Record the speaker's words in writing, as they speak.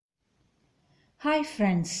Hi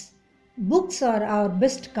friends, books are our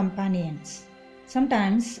best companions.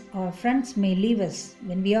 Sometimes our friends may leave us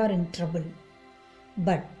when we are in trouble,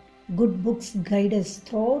 but good books guide us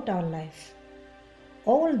throughout our life.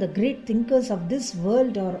 All the great thinkers of this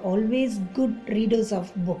world are always good readers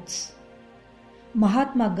of books.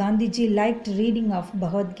 Mahatma Gandhiji liked reading of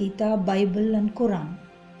Bhagavad Gita, Bible and Quran.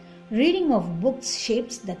 Reading of books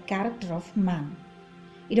shapes the character of man.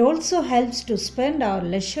 It also helps to spend our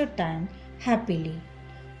leisure time happily.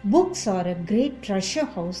 Books are a great treasure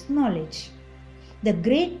house knowledge. The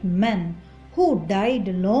great men who died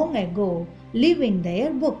long ago live in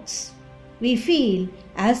their books. We feel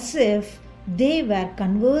as if they were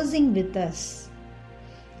conversing with us.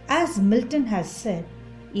 As Milton has said,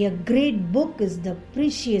 a great book is the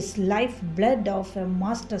precious lifeblood of a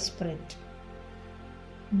master spirit.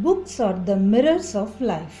 Books are the mirrors of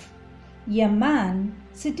life. A man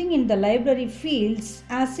sitting in the library feels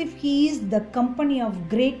as if he is the company of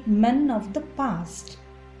great men of the past.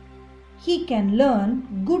 He can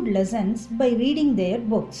learn good lessons by reading their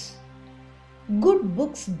books. Good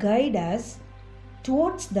books guide us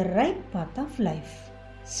towards the right path of life.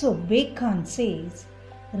 So Bacon says,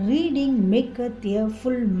 reading maketh a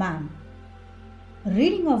full man.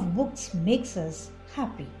 Reading of books makes us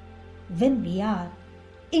happy when we are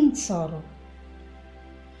in sorrow.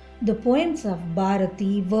 The poems of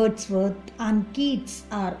Bharati, Wordsworth and Keats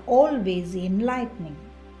are always enlightening.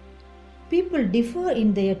 People differ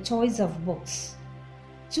in their choice of books.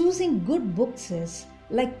 Choosing good books is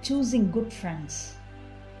like choosing good friends.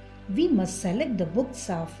 We must select the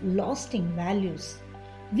books of lasting values.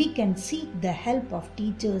 We can seek the help of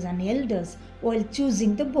teachers and elders while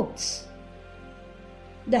choosing the books.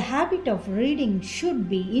 The habit of reading should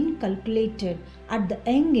be inculcated at the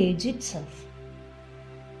young age itself.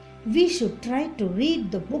 We should try to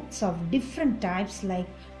read the books of different types like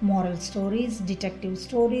moral stories, detective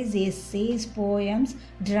stories, essays, poems,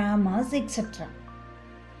 dramas, etc.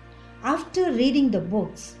 After reading the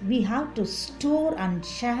books, we have to store and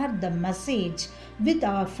share the message with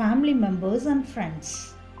our family members and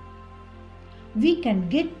friends. We can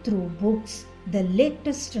get through books the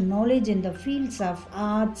latest knowledge in the fields of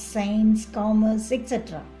arts, science, commerce,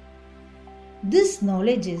 etc. This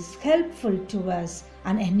knowledge is helpful to us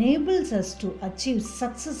and enables us to achieve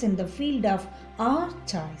success in the field of our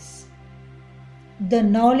choice. The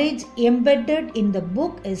knowledge embedded in the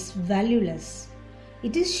book is valueless.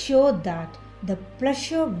 It is sure that the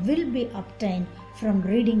pleasure will be obtained from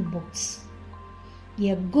reading books.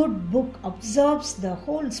 A good book absorbs the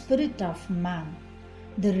whole spirit of man.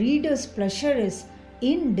 The reader's pleasure is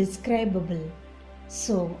indescribable.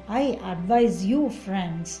 So I advise you,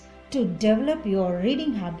 friends, to develop your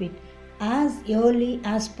reading habit as early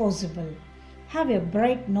as possible. Have a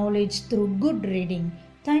bright knowledge through good reading.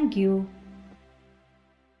 Thank you.